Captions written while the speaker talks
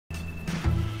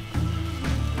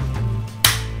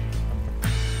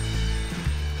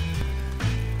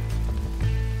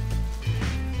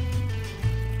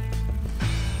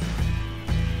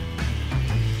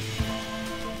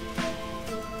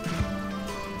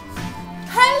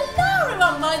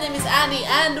my name is Annie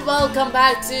and welcome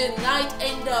back to Night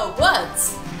in the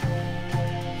Woods.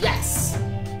 Yes.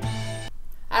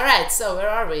 Alright, so where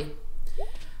are we?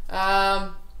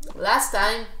 Last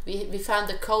time we found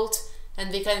the cult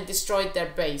and we kind of destroyed their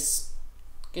base.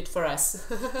 Good for us.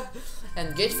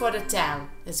 And good for the town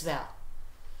as well.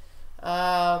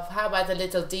 How about the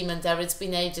little demon tower? It's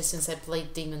been ages since I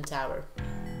played Demon Tower.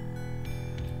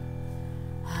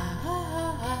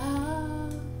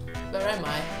 Where am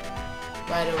I?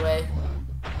 By the way.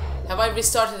 Have I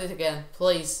restarted it again?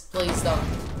 Please, please don't.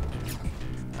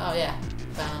 Oh yeah.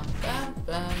 Bam, bam,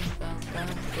 bam, bam, bam.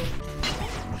 Good.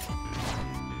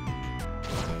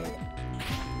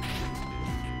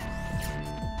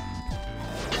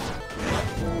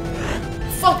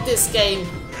 Fuck this game!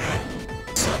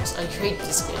 Sucks. I hate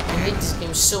this game. I hate this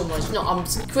game so much. No, I'm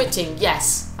quitting.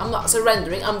 Yes. I'm not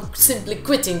surrendering. I'm simply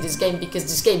quitting this game because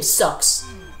this game sucks.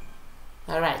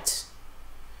 Alright.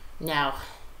 Now.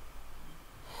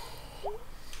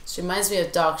 This reminds me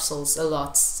of Dark Souls a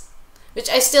lot. Which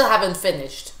I still haven't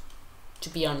finished. To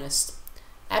be honest.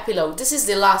 Epilogue. This is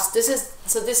the last. This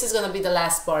is gonna be the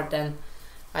last part then.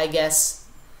 I guess.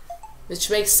 Which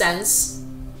makes sense.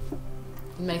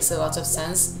 It makes a lot of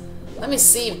sense. Let me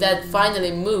see if that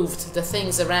finally moved the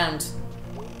things around.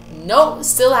 No,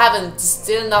 still haven't.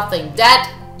 Still nothing. Dad,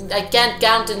 I can't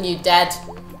count on you, Dad.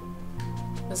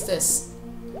 What's this?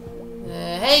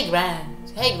 Hey,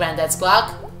 Granddad's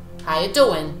clock. How you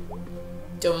doing?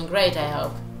 Doing great, I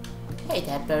hope. Hey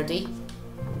there, birdie.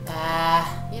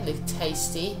 You look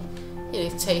tasty. You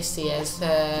look tasty as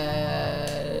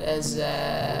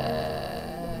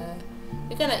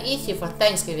we're gonna eat you for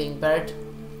Thanksgiving, bird.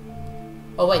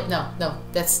 Oh wait, no,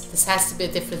 this has to be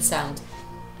a different sound.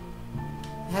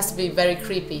 It has to be very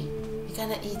creepy. We're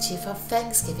gonna eat you for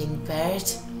Thanksgiving, bird.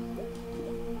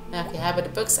 Okay, how about the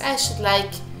books? I should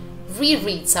like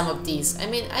reread some of these. I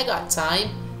mean, I got time,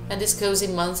 and these cozy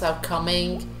months are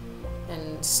coming,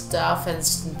 and stuff and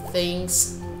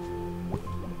things.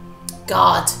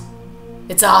 God,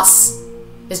 it's us.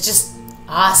 It's just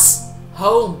us,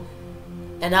 home,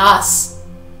 and us.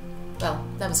 Well,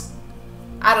 that was,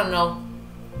 I don't know.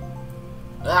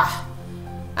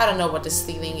 I don't know what this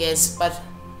feeling is, but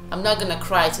I'm not gonna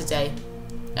cry today.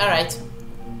 Alright.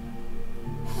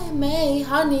 Hey May,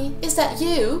 honey, is that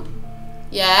you?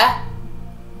 Yeah?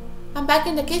 I'm back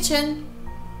in the kitchen.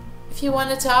 If you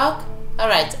want to talk.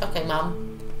 Alright, okay,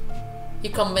 Mom. You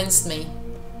convinced me.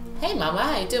 Hey Mama,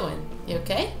 how you doing? You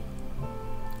okay?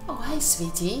 Oh, hi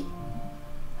sweetie.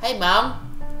 Hey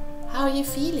Mom. How are you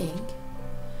feeling?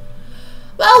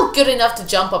 Well, good enough to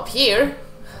jump up here.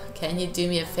 Can you do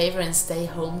me a favor and stay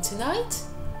home tonight?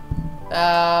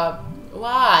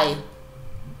 Why?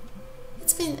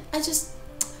 It's been,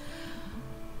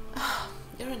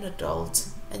 you're an adult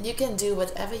and you can do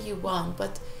whatever you want,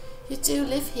 but you do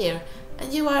live here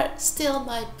and you are still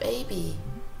my baby.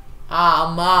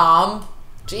 Ah, Mom.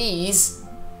 Jeez.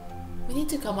 We need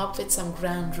to come up with some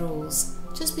ground rules.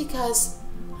 Just because,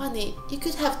 honey, you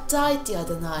could have died the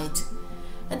other night.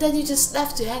 And then you just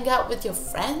left to hang out with your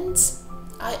friends?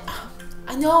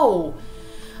 I know.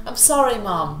 I'm sorry,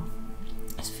 Mom.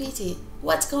 Sweetie,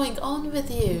 what's going on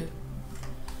with you?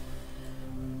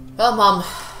 Well, Mom,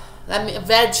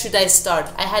 where should I start?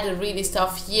 I had a really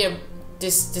tough year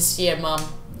this year, Mom.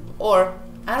 Or,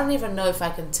 I don't even know if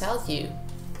I can tell you.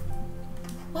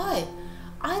 Why?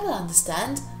 I don't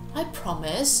understand. I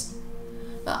promise.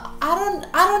 I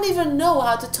don't even know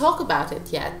how to talk about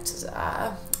it yet.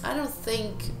 I don't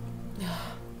think.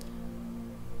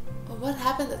 What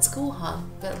happened at school, hon?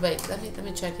 But wait, let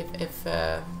me check if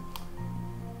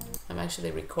I'm actually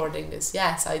recording this.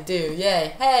 Yes, I do.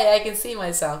 Yay! Hey, I can see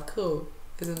myself. Cool,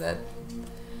 isn't that?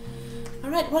 All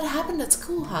right, what happened at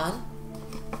school, hon?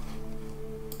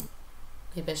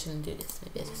 Maybe I shouldn't do this.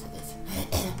 Maybe I should do this.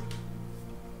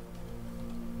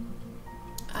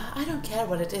 I don't care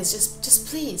what it is. Just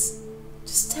please,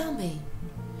 just tell me.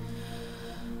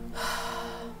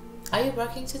 Are you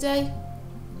working today?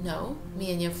 No,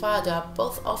 me and your father are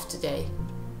both off today.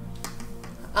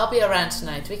 I'll be around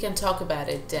tonight. We can talk about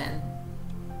it then.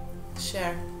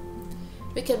 Sure.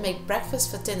 We can make breakfast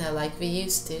for dinner like we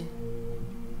used to.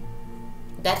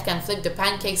 Dad can flip the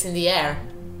pancakes in the air.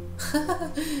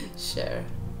 Sure.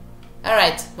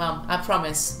 Alright, Mom, I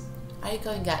promise. Are you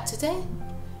going out today?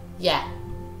 Yeah.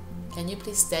 Can you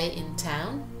please stay in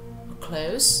town? Or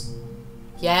close?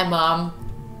 Yeah, Mom.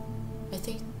 I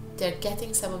think they're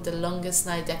getting some of the longest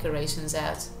night decorations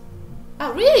out.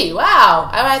 Oh, really? Wow!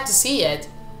 I had to see it.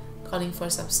 Calling for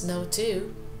some snow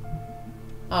too.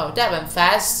 Oh, that went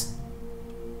fast.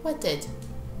 What did?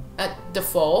 The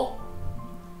fall?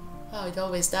 Oh, it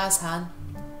always does, hon.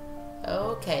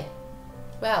 Okay.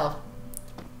 Well,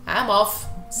 I'm off.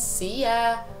 See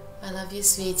ya. I love you,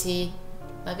 sweetie.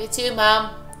 Love you too,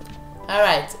 Mom.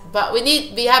 Alright, but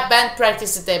we have band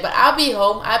practice today, but I'll be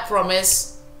home, I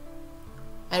promise.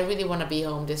 I really want to be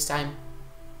home this time.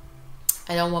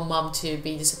 I don't want Mom to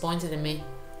be disappointed in me.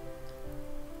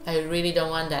 I really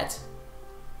don't want that.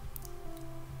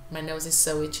 My nose is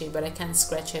so itchy, but I can't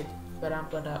scratch it. But I'm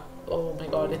gonna... Oh my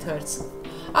god, it hurts.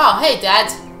 Oh, hey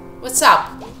Dad. What's up?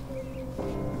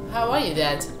 How are you,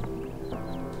 Dad?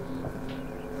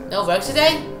 No work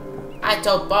today? I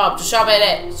told Bob to shove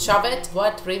it. Shove it?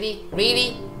 What? Really?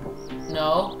 Really?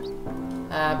 No.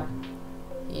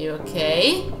 You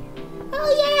okay? Oh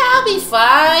yeah, I'll be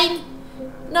fine.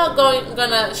 Not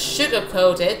gonna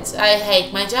sugarcoat it. I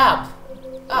hate my job.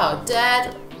 Oh,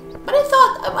 Dad. But I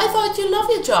thought you love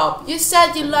your job. You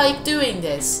said you like doing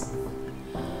this.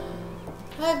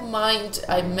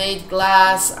 I made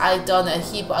glass. I done a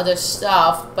heap of other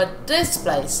stuff. But this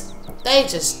place, they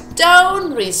just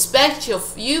don't respect you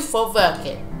for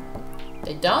working.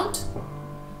 They don't?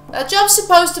 A job's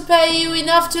supposed to pay you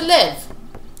enough to live.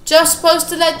 Job's supposed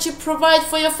to let you provide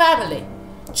for your family.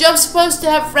 Job's supposed to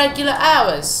have regular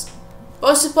hours.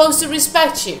 Boss supposed to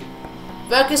respect you.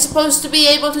 Work is supposed to be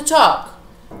able to talk.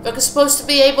 Work is supposed to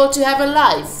be able to have a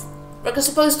life. Work is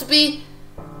supposed to be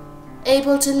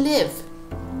able to live.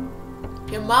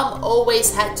 Your mom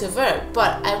always had to work,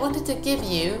 but I wanted to give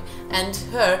you and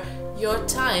her your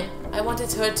time. I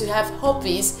wanted her to have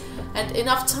hobbies and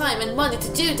enough time and money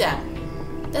to do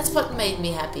them. That's what made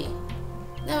me happy.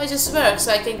 Now I just work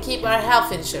so I can keep our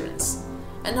health insurance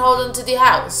and hold on to the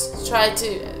house. Try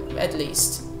to, at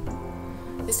least.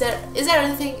 Is there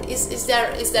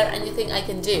anything I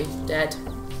can do, Dad?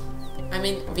 I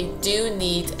mean, we do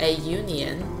need a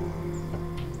union.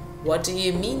 What do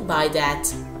you mean by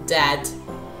that, Dad?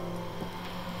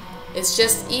 It's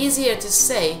just easier to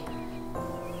say.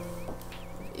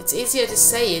 It's easier to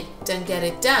say it than get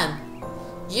it done.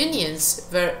 Unions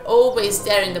were always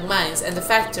there in the mines and the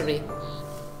factory,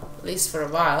 at least for a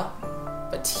while.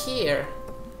 But here,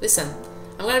 listen,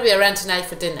 I'm gonna be around tonight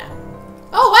for dinner.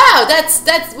 Oh wow, that's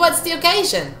what's the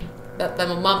occasion? But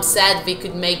my mom said we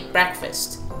could make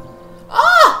breakfast.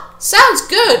 Oh, sounds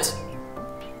good.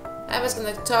 I was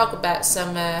gonna talk about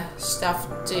some stuff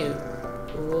too.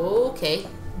 Okay.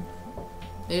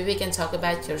 Maybe we can talk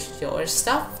about your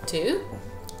stuff too.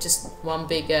 Just one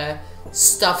big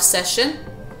stuff session.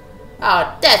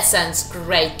 Oh, that sounds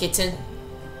great, kitten.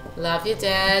 Love you,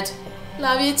 Dad.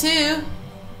 Love you too.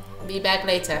 Be back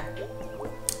later.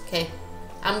 Okay.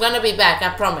 I'm gonna be back,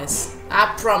 I promise.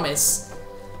 I promise.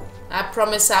 I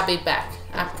promise I'll be back.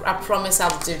 I promise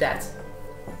I'll do that.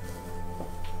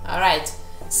 Alright.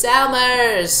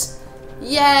 Selmers!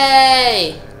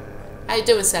 Yay! How you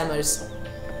doing, Selmers?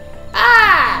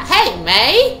 Ah! Hey,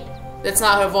 May! That's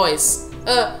not her voice.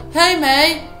 Hey,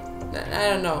 May! I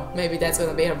don't know. Maybe that's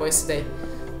gonna be her voice today.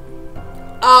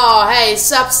 Oh, hey,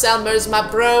 sup, Selmers, my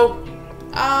bro?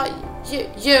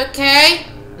 You okay?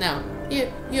 No.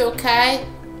 You okay?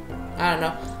 I don't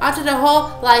know. After the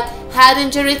whole like head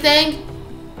injury thing?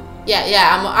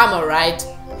 Yeah, I'm alright.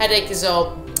 Headache is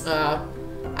all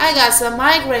I got some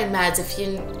migraine meds if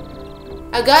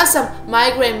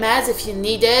you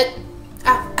need it.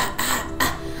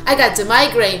 I got the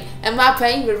migraine and my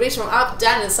pain will reach from up,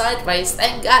 down and sideways.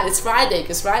 Thank God it's Friday,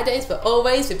 because Fridays will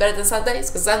always be better than Sundays,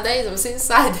 because Sundays I'm seeing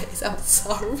Fridays. I'm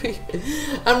sorry.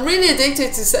 I'm really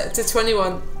addicted to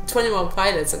 21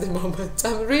 Pilots at the moment.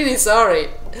 I'm really sorry.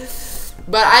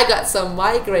 But I got some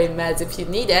migraine meds if you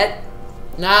need it.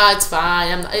 No, it's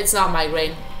fine. It's not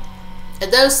migraine.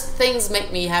 Those things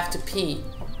make me have to pee.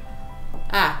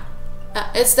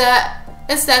 It's that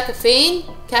caffeine?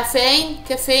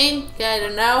 Caffeine? I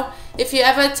don't know. If you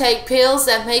ever take pills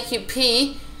that make you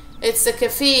pee, it's the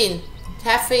caffeine.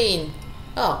 Caffeine.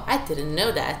 Oh, I didn't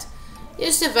know that.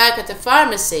 Used to work at the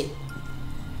pharmacy.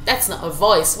 That's not a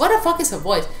voice. What the fuck is a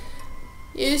voice?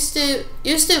 Used to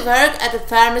work at the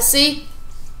pharmacy.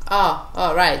 Oh,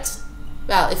 alright.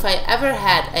 Well, if I ever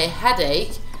had a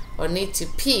headache or need to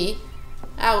pee,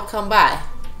 I will come by.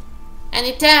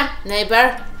 Anytime,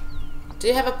 neighbor. Do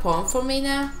you have a poem for me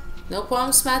now? No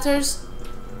poems matters?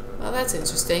 Well, that's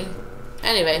interesting.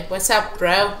 Anyway, what's up,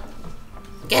 bro?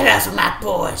 Get off of my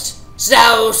porch.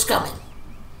 Zoe's coming.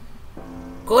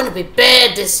 Going to be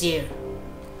bad this year.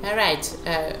 Alright,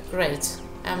 great.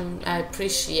 I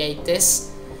appreciate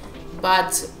this.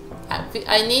 But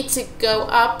I need to go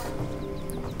up.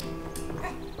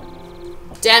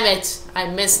 Damn it, I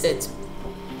missed it.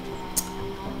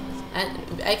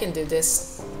 And I can do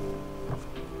this.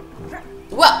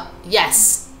 Whoa!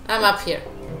 Yes! I'm up here.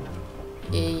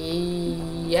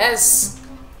 yes.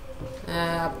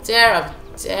 Up there, up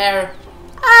there.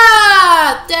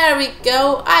 Ah, there we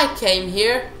go. I came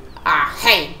here. Ah,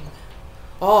 hey.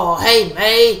 Oh, hey,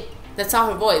 May. That's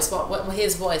not her voice. What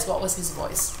his voice? What was his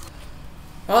voice?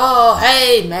 Oh,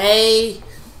 hey, May.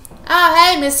 Oh,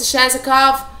 hey, Mr.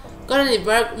 Shazakov. Got any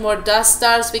more dust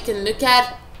stars we can look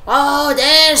at? Oh,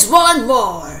 there's one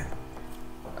more.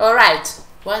 Alright,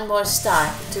 one more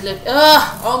star to look.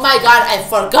 Oh my god, I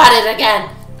forgot it again.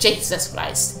 Jesus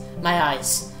Christ. My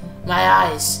eyes. My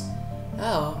eyes.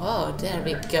 Oh, there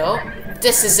we go.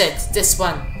 This is it. This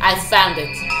one. I found it.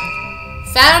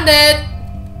 Found it.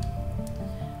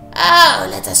 Oh,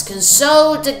 let us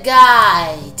consult the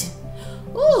guide.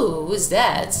 Ooh, who's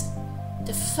that?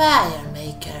 The fire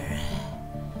maker.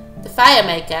 The fire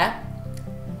maker?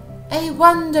 A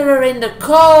wanderer in the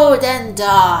cold and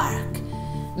dark,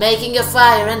 making a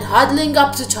fire and huddling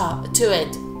up to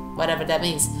it, whatever that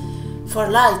means, for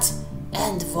light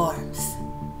and warmth.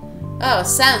 Oh,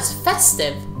 sounds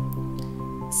festive.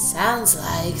 Sounds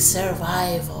like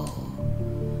survival.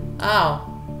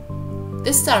 Oh,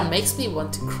 this star makes me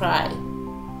want to cry.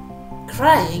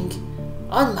 Crying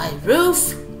on my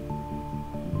roof?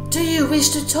 Do you wish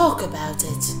to talk about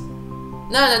it?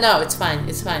 No, it's fine,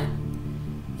 it's fine.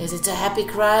 Is it a happy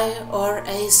cry or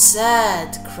a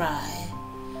sad cry?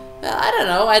 Well, I don't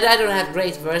know, I don't have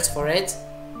great words for it.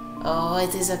 Oh,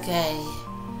 it is okay.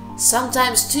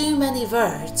 Sometimes too many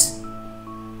words.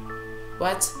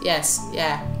 What? Yes,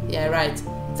 yeah, right.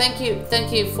 Thank you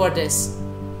for this.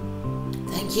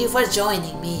 Thank you for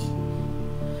joining me.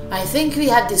 I think we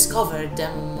have discovered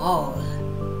them all.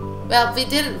 Well, we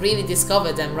didn't really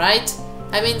discover them, right?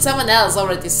 I mean, someone else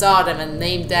already saw them and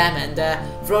named them and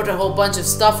wrote a whole bunch of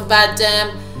stuff about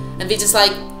them, and we just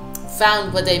like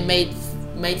found what they made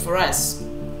for us.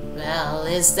 Well,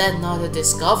 is that not a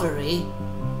discovery?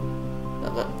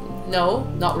 No,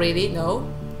 not really, no.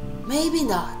 Maybe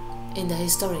not, in the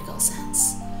historical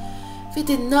sense. We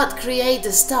did not create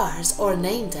the stars or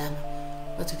name them,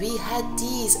 but we had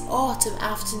these autumn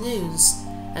afternoons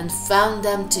and found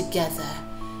them together.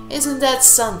 Isn't that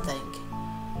something?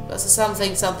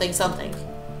 Something.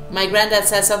 My granddad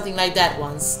said something like that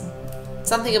once.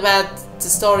 Something about the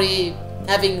story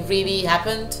having really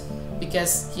happened,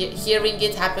 because hearing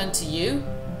it happen to you.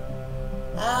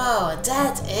 Oh,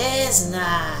 that is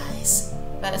nice.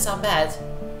 But it's not bad.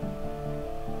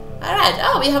 Alright,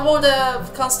 oh, we have all the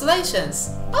constellations.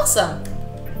 Awesome.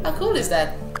 How cool is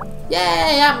that?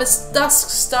 Yay, I'm a dusk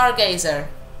stargazer.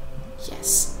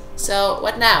 Yes. So,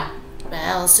 what now?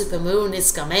 Well, supermoon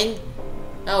is coming.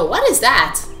 Oh, what is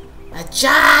that? A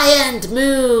giant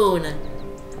moon!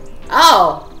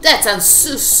 Oh, that sounds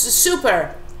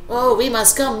super! Oh, we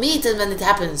must come meet it when it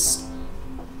happens.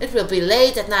 It will be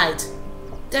late at night.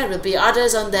 There will be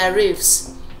others on their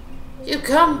roofs. You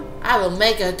come, I will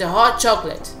make the hot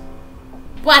chocolate.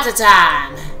 What a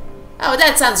time! Oh,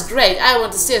 that sounds great. I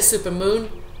want to see a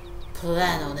supermoon.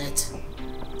 Plan on it.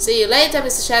 See you later,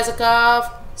 Mr.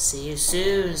 Shazakov. See you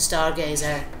soon,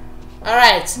 Stargazer.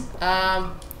 Alright,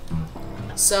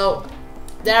 so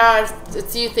there are a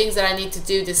few things that I need to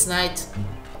do this night.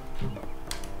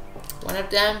 One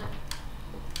of them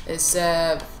is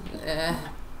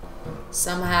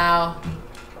somehow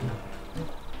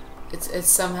it's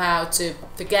somehow to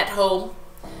get home,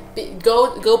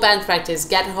 go band practice,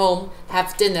 get home,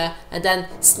 have dinner, and then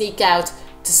sneak out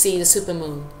to see the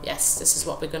supermoon. Yes, this is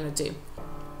what we're gonna do.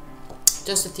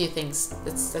 Just a few things.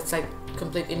 That's like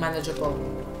completely manageable,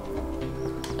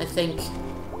 I think.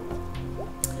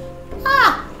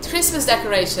 Ah, Christmas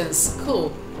decorations,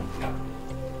 cool.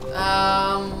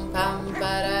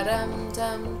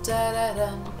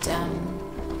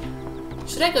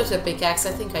 Should I go to the pickaxe?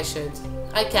 I think I should.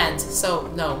 I can't, so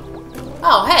no.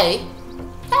 Oh, hey,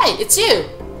 it's you.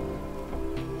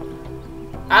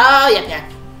 Oh,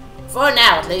 yep. For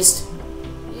now, at least.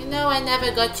 You know, I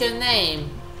never got your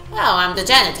name. Oh, I'm the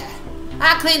janitor.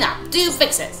 I'll clean up. Do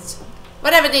fix it.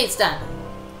 Whatever needs done.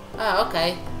 Oh,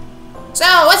 okay. So,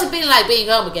 what's it been like being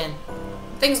home again?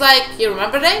 Things like, you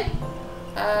remember them?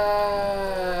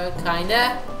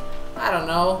 Kinda. I don't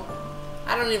know.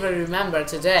 I don't even remember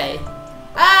today.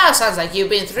 Ah, sounds like you've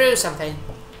been through something.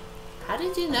 How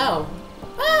did you know?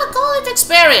 Well, call it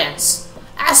experience.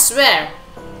 I swear.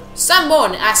 Some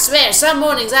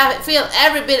mornings I feel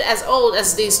every bit as old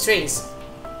as these trees.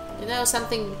 You know,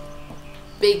 something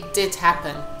big did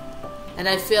happen, and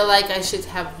I feel like I should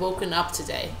have woken up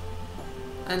today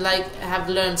and like have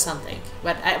learned something.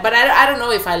 But I don't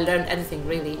know if I learned anything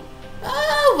really.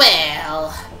 Oh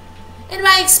well. In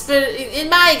my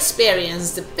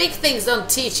experience, the big things don't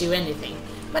teach you anything.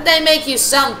 But they make you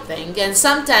something, and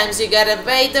sometimes you gotta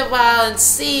wait a while and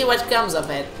see what comes of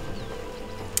it.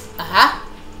 Aha.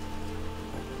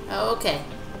 Okay.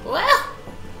 Well,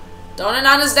 done an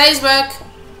honest day's work.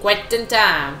 Quit in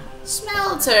time.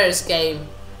 Smelter's game.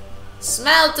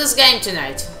 Smelter's game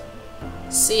tonight.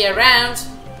 See you around.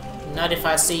 Not if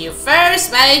I see you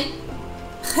first, mate.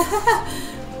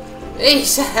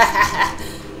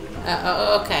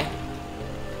 Okay.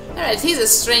 Alright, he's a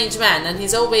strange man and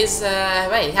he's always...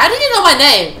 wait, how did you know my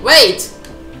name? Wait!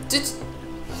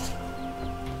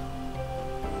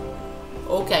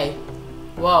 Okay.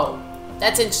 Whoa.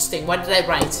 That's interesting. What did I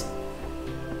write?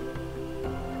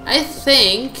 I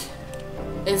think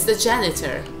it's the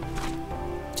janitor.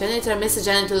 Janitor, Mr.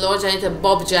 Janitor, Lord Janitor,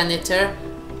 Bob Janitor.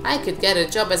 I could get a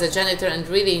job as a janitor and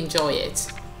really enjoy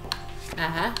it.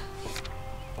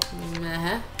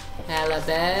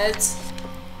 Halibut.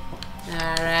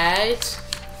 Alright.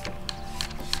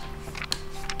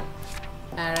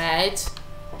 Alright.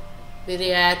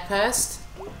 Video outpost.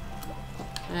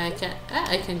 I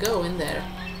can go in there.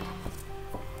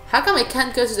 How come I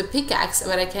can't go to the pickaxe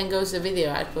but I can go to the video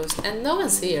outpost? And no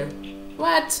one's here.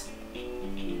 What?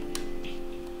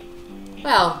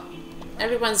 Well,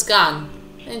 everyone's gone.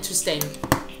 Interesting.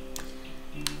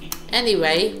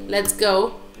 Anyway, let's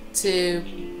go to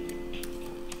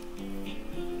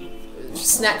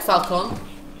Snack Falcon,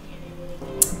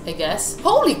 I guess.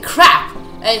 Holy crap!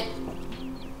 A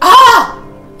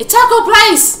taco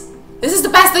place! This is the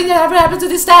best thing that ever happened to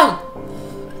this town.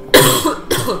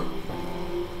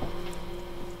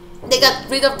 They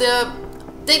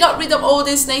got rid of all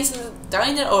these snakes in the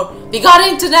diner, or we got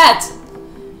internet.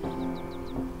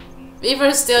 We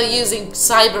were still using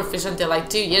cyberfish until like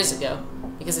 2 years ago,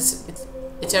 because it's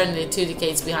eternally 2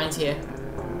 decades behind here.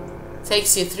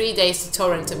 Takes you 3 days to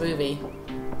torrent a movie.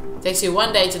 Takes you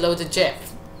 1 day to load a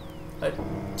GIF. Or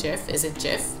GIF? Is it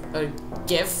GIF? Or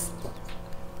GIF?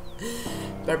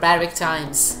 Barbaric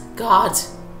times. God,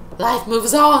 life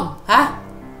moves on, huh?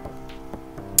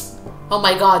 Oh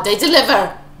my god, they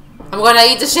deliver! I'm gonna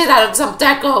eat the shit out of some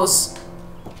tacos!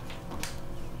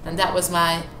 And that was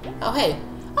my... Oh hey.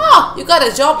 Oh, you got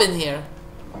a job in here.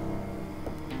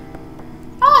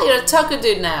 Oh, you're a taco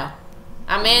dude now.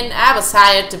 I mean, I was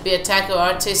hired to be a taco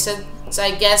artisan, so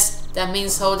I guess that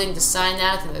means holding the sign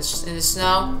out in the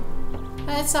snow.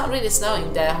 It's not really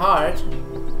snowing that hard.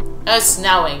 Oh, it's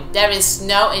snowing. There is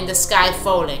snow in the sky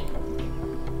falling.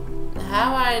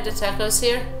 How are the tacos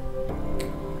here?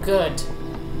 Good.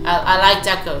 I like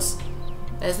tacos.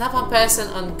 There's not one person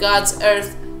on God's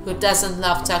earth who doesn't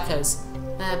love tacos.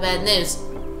 Bad news.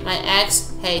 My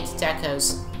ex hates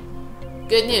tacos.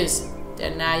 Good news.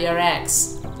 They're now your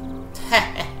ex.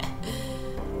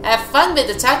 Have fun with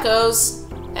the tacos.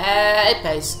 It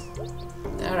pays.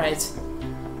 All right.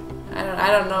 I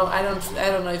don't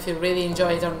know if you really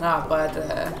enjoy it or not, but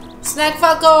Snack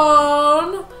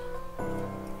Falcon.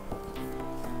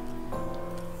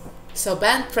 So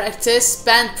band practice.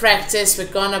 We're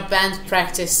gonna band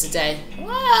practice today.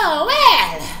 Whoa,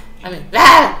 well.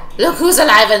 Look who's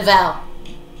alive and well.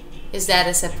 Is that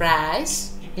a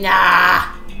surprise?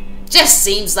 Nah. Just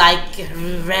seems like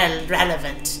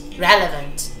relevant.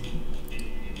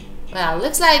 Well,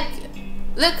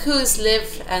 look who's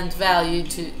live and value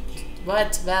to.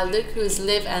 What? Well, look who's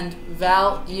live and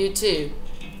value too.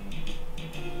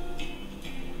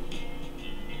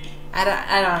 I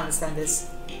don't understand this.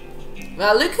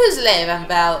 Well, look who's live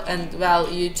and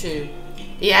value too.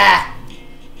 Yeah.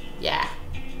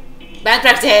 Band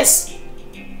practice.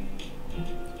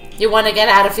 You want to get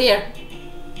out of here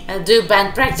and do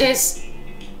band practice?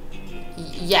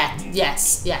 Yeah.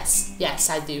 Yes,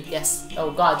 I do. Yes.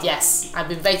 Oh God, yes. I've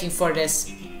been waiting for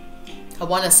this. I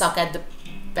want to suck at the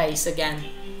bass again.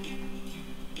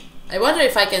 I wonder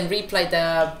if I can replay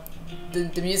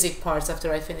the music parts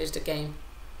after I finish the game.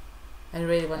 I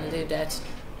really want to do that.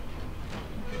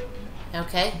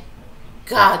 Okay.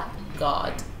 God,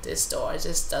 this door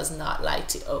just does not like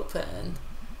to open.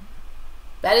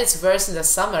 Bet it's worse in the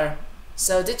summer.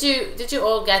 So did you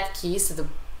all get keys to the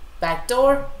back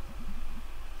door?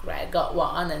 Greg got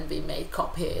one and we made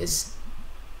copies.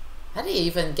 How do you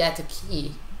even get a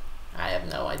key? I have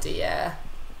no idea.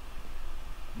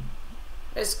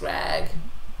 Where's Greg?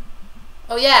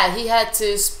 Oh yeah, he had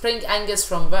to spring Angus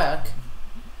from work.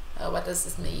 Oh, what does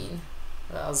this mean?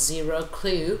 Well, zero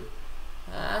clue.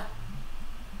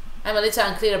 I'm a little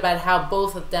unclear about how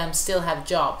both of them still have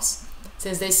jobs,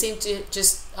 since they seem to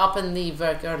just up and leave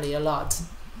work early a lot.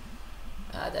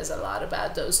 There's a lot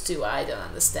about those two I don't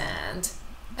understand.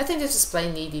 I think they just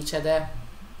plain need each other.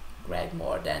 Greg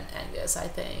more than Angus, I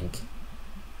think.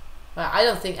 Well, I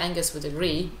don't think Angus would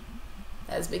agree.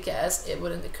 That's because it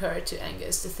wouldn't occur to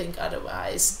Angus to think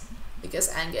otherwise, because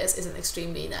Angus is an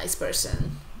extremely nice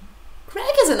person.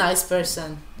 Greg is a nice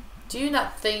person. Do you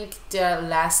not think they'll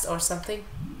last or something?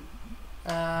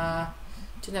 Do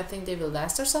you not think they will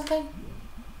last or something?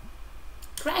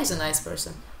 Greg's a nice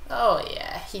person. Oh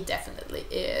yeah, he definitely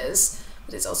is.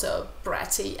 But he's also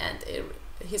bratty and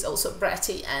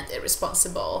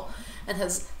irresponsible, and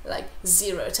has like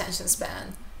zero attention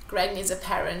span. Greg needs a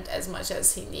parent as much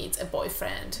as he needs a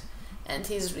boyfriend, and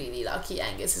he's really lucky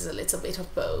Angus is a little bit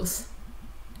of both.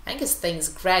 Angus thinks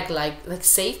Greg like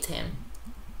saved him.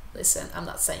 Listen, I'm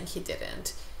not saying he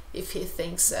didn't. If he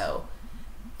thinks so,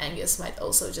 Angus might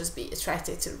also just be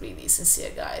attracted to really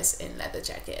sincere guys in leather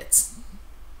jackets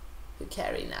who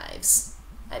carry knives.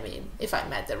 I mean, if I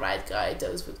met the right guy,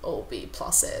 those would all be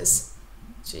pluses.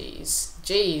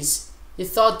 Jeez, you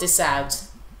thought this out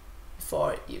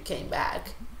before you came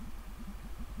back.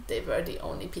 They were the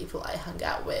only people I hung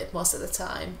out with most of the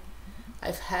time.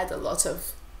 I've had a lot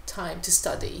of time to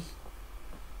study.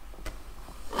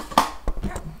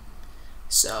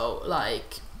 So,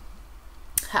 like,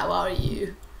 how are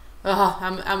you? Oh,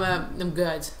 I'm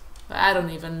good. I don't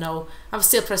even know. I'm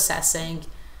still processing.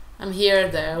 I'm here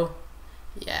though.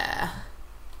 Yeah.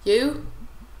 You?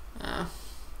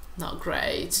 Not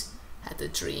great. Had a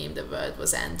dream the world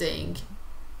was ending.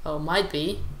 Oh, might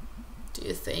be. Do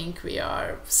you think we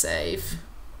are safe?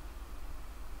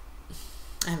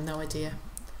 I have no idea.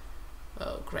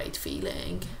 Oh, great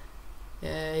feeling.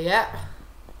 Yeah.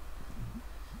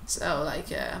 So, like,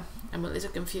 I'm a little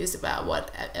confused about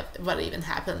what even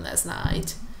happened last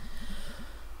night.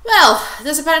 Well,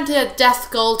 there's apparently a death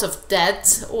cult of dead,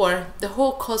 or the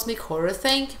whole cosmic horror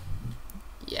thing.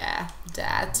 Yeah,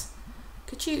 that.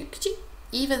 Could you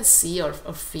even see or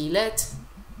feel it?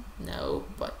 No,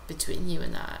 but between you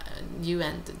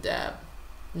and the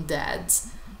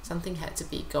dads, something had to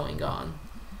be going on.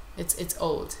 It's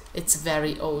old. It's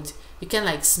very old. You can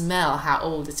like smell how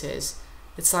old it is.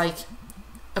 It's like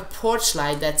a porch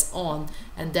light that's on,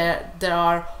 and there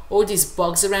are all these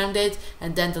bugs around it,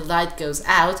 and then the light goes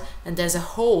out, and there's a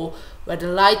hole where the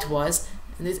light was,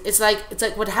 and it's like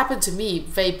what happened to me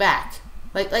way back.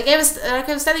 Like I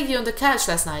was telling you on the couch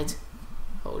last night.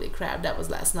 Holy crap, that was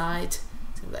last night.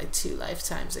 Seems like 2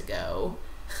 lifetimes ago.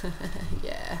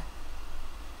 Yeah.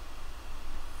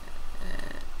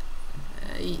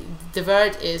 The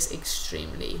word is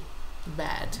extremely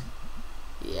bad.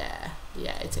 Yeah,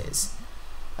 it is.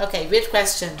 Okay, weird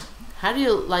question. How do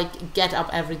you like get up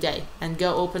every day and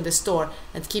go open the store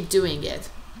and keep doing it?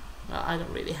 Well, I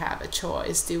don't really have a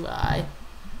choice, do I?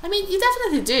 I mean, you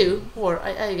definitely do, or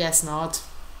I guess not.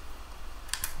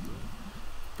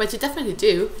 But you definitely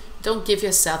do. Don't give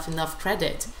yourself enough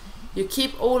credit. You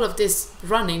keep all of this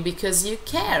running because you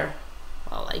care.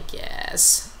 Well, I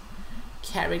guess.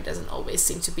 Caring doesn't always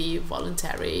seem to be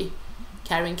voluntary.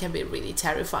 Caring can be really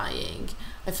terrifying.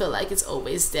 I feel like it's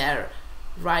always there,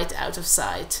 right out of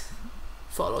sight,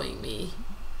 following me.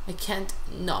 I can't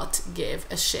not give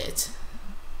a shit.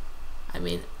 I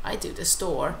mean, I do the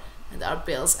store and our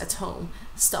bills at home,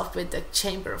 stuff with the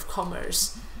Chamber of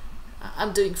Commerce.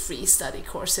 I'm doing free study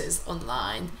courses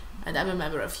online, and I'm a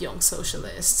member of Young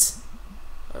Socialists,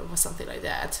 or something like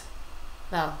that.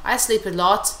 Well, I sleep a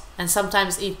lot and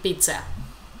sometimes eat pizza.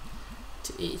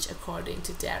 To each according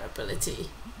to their ability.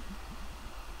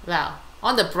 Well,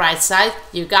 on the bright side,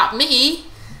 you got me.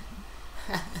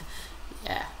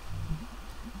 Yeah.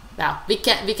 Well, we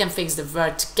can fix the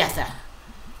word together.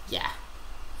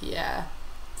 Yeah.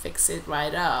 Fix it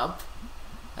right up.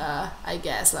 I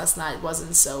guess last night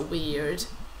wasn't so weird.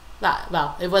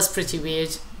 Well, it was pretty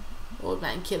weird. Old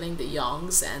man killing the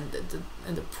youngs and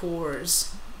the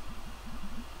poors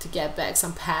to get back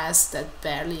some past that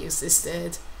barely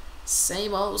existed.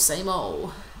 Same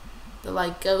old. They're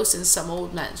like ghosts in some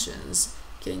old mansions,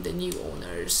 killing the new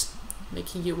owners,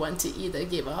 making you want to either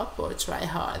give up or try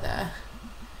harder.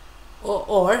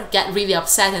 Or get really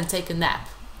upset and take a nap.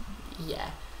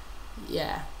 Yeah.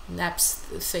 Naps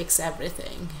fix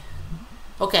everything.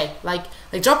 Okay, like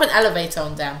drop an elevator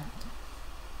on them.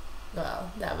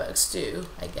 Well, that works too,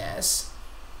 I guess.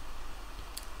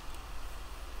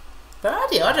 Where are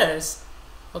the others?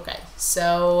 Okay,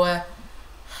 so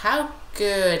how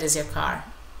good is your car?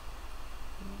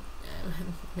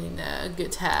 I mean,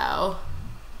 good how?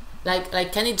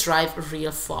 Like, can it drive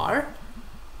real far?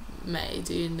 May,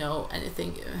 do you know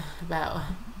anything about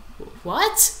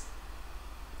what?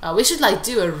 We should like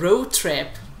do a road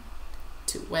trip.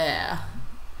 To where?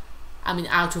 I mean,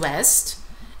 out west.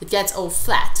 It gets all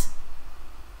flat.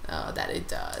 Oh, that it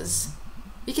does.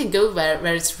 We can go where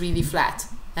it's really flat.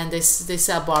 and they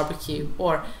sell barbecue,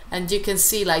 and you can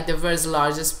see like the world's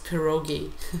largest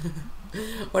pierogi,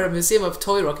 or a museum of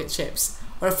toy rocket ships,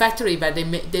 or a factory where they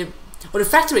make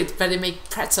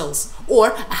pretzels,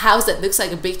 or a house that looks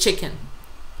like a big chicken.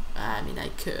 I mean, I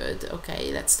could.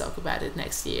 Okay, let's talk about it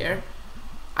next year.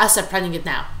 I'll start planning it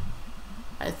now.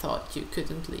 I thought you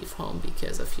couldn't leave home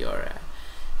because of your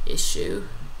issue.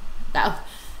 Well,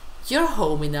 you're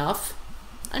home enough.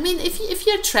 I mean, if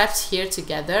you're trapped here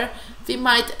together, we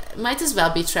might as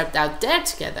well be trapped out there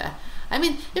together. I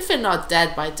mean, if we're not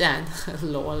dead by then,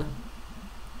 lol.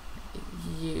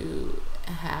 You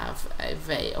have a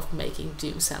way of making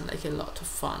doom sound like a lot of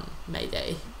fun,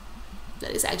 Mayday.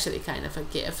 That is actually kind of a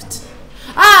gift.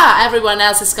 Ah, everyone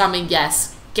else is coming,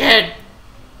 yes. Good.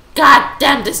 God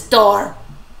damn this door.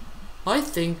 I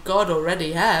think God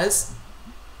already has.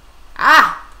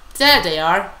 Ah, there they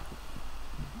are.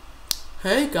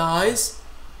 Hey guys.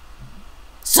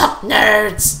 Sup,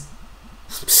 nerds?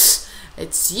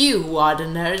 It's you who are the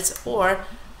nerds. Or,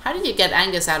 how did you get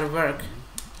Angus out of work?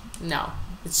 No,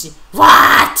 it's you.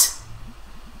 What?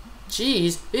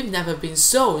 Jeez, we've never been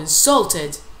so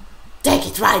insulted. Take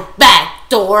it right back,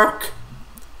 dork.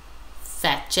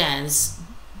 Fat chance.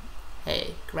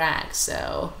 Hey, Greg,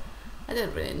 so I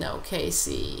didn't really know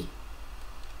Casey.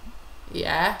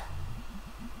 Yeah?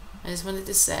 I just wanted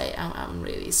to say I'm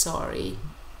really sorry.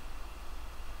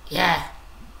 Yeah,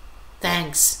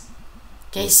 thanks.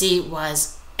 Casey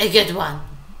was a good one.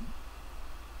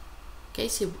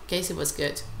 Casey was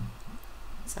good.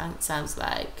 Sounds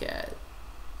like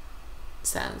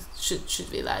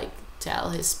should we like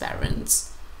tell his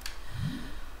parents?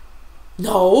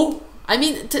 No, I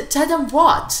mean tell them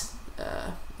what?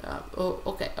 Oh,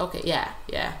 okay, yeah.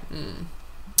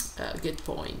 Good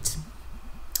point.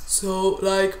 So,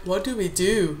 like, what do we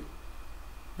do?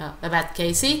 About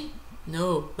Casey?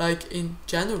 No, like in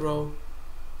general.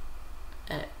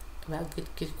 Well,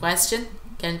 good question.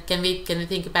 Can we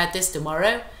think about this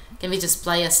tomorrow? Can we just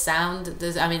play a sound?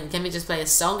 Can we just play a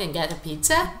song and get a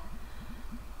pizza?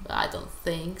 Well, I don't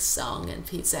think song and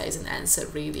pizza is an answer,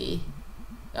 really.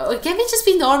 Or can we just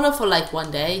be normal for like one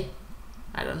day?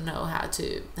 I don't know how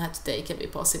today can we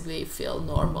possibly feel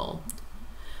normal.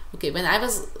 Okay, when I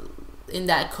was in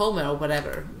that coma or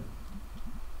whatever,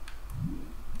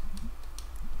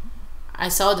 I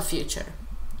saw the future,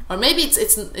 or maybe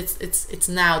it's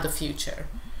now the future,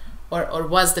 or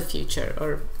was the future,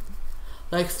 or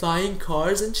like flying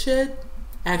cars and shit.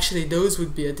 Actually, those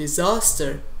would be a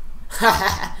disaster.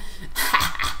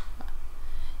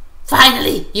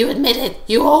 Finally, you admit it.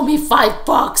 You owe me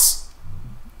 $5.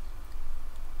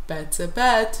 Bet's a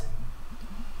bet.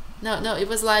 No, it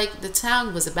was like the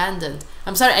town was abandoned.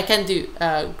 I'm sorry, I can't do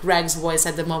Greg's voice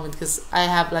at the moment because I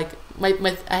have like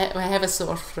I have a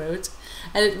sore throat,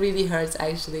 and it really hurts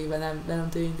actually when I'm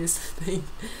doing this thing.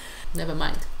 Never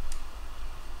mind.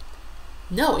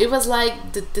 No, it was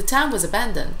like the town was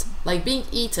abandoned, like being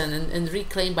eaten and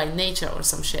reclaimed by nature or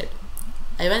some shit.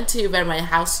 I went to where my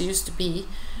house used to be.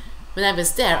 When I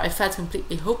was there, I felt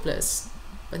completely hopeless.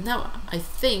 But now I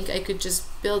think I could just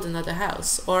build another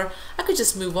house, or I could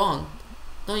just move on,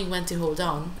 knowing when to hold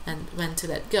on and when to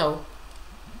let go.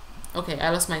 Okay, I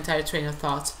lost my entire train of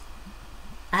thought.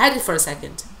 I had it for a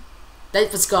second. Then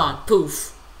it was gone.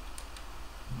 Poof.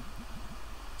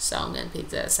 Song and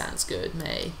pizza sounds good,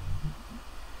 May.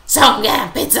 Song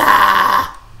and pizza!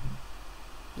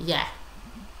 Yeah,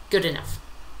 good enough.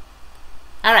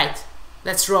 Alright,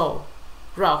 let's roll.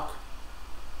 Rock.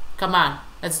 Come on,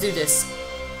 let's do this.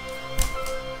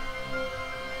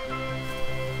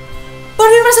 But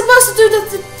we were supposed to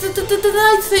do the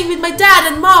night thing with my dad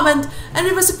and mom, and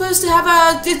we were supposed to have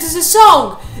a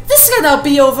song. This cannot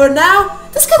be over now.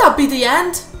 This cannot be the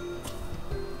end.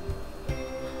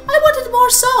 I wanted more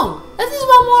song. At least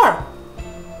one more.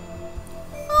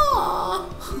 Aww.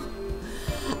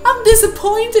 I'm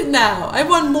disappointed now. I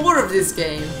want more of this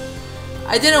game.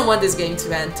 I didn't want this game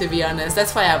to end, to be honest.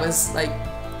 That's why I was like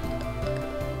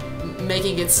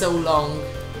making it so long.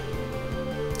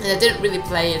 And I didn't really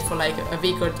play it for like a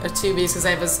week or 2 weeks because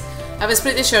I was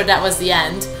pretty sure that was the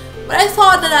end. But I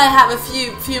thought that I have a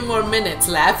few more minutes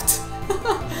left.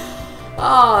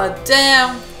 Oh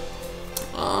damn.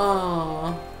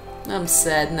 Oh, I'm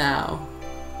sad now.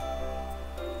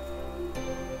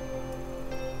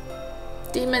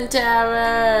 Demon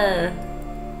Tower.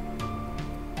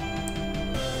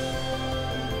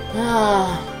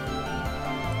 Ah.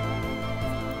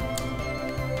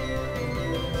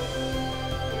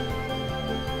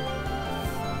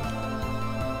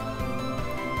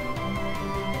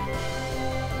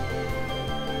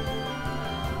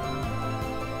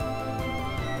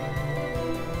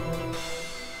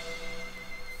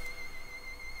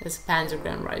 There's a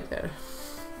pentagram right there.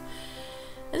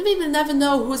 And we will never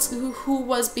know who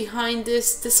was behind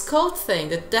this cult thing,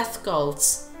 the death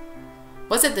cults.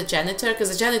 Was it the janitor? Because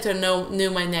the janitor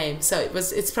knew my name, so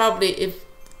it's probably, if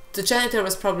the janitor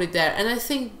was probably there, and I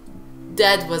think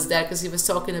Dad was there because he was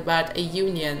talking about a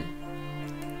union.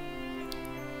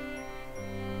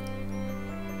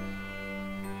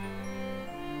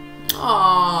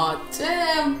 Oh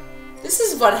damn! This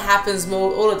is what happens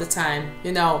all of the time,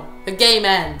 you know. The game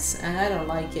ends, and I don't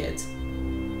like it.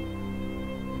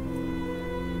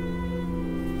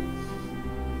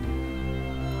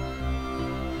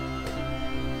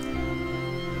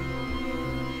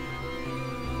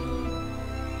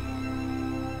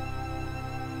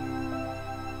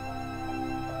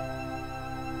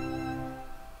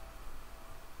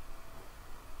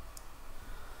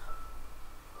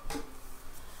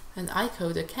 And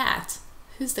Aiko the cat.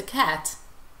 Who's the cat?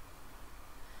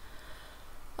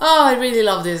 Oh, I really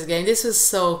love this game. This was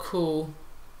so cool.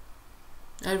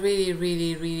 I really,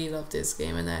 really, really love this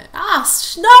game. And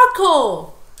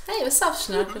Snorkel! Hey, what's up,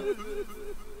 Snorkel?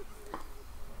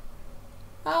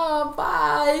 Oh,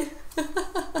 bye!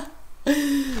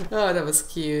 Oh, that was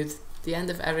cute. The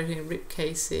end of everything, Rip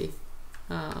Casey.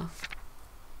 Oh.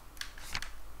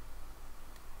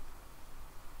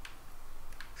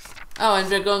 Oh, and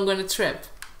we're going on a trip.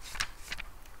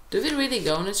 Do we really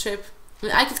go on a trip? I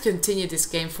mean, I could continue this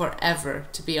game forever,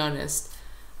 to be honest.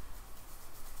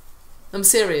 I'm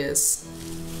serious.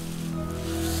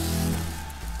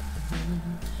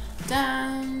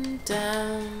 Dum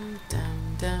dum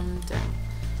dum dum dum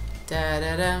da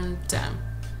da dum dum.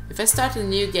 If I start a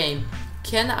new game,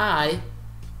 can I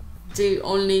do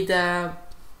only the...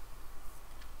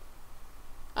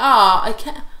 Ah, I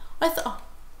can't. I thought.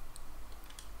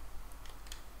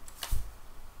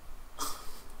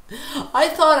 I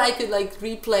thought I could like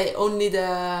replay only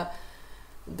the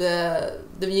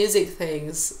music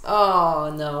things.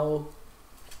 Oh no.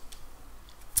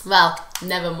 Well,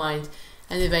 never mind.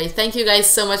 Anyway, thank you guys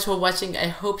so much for watching. I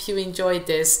hope you enjoyed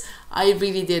this. I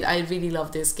really did. I really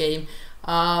love this game.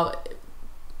 I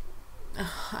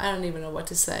don't even know what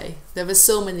to say. There were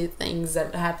so many things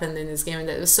that happened in this game, and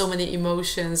there were so many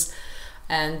emotions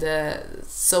and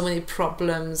so many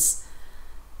problems.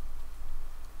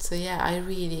 So yeah, I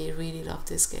really, really love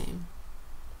this game.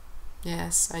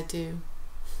 Yes, I do.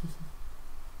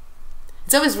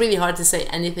 It's always really hard to say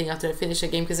anything after I finish a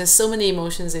game because there's so many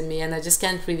emotions in me, and I just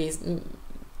can't really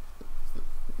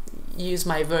use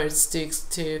my words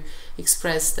to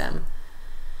express them.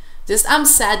 Just I'm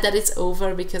sad that it's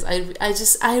over because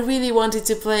I really wanted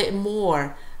to play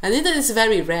more. And it is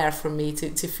very rare for me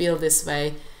to feel this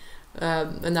way.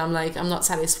 And I'm like, I'm not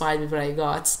satisfied with what I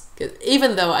got.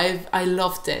 Even though I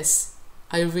love this,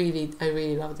 I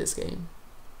really love this game.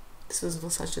 This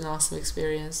was such an awesome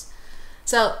experience.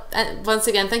 So once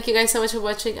again, thank you guys so much for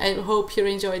watching. I hope you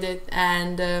enjoyed it,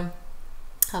 and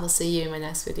I will see you in my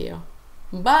next video.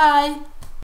 Bye.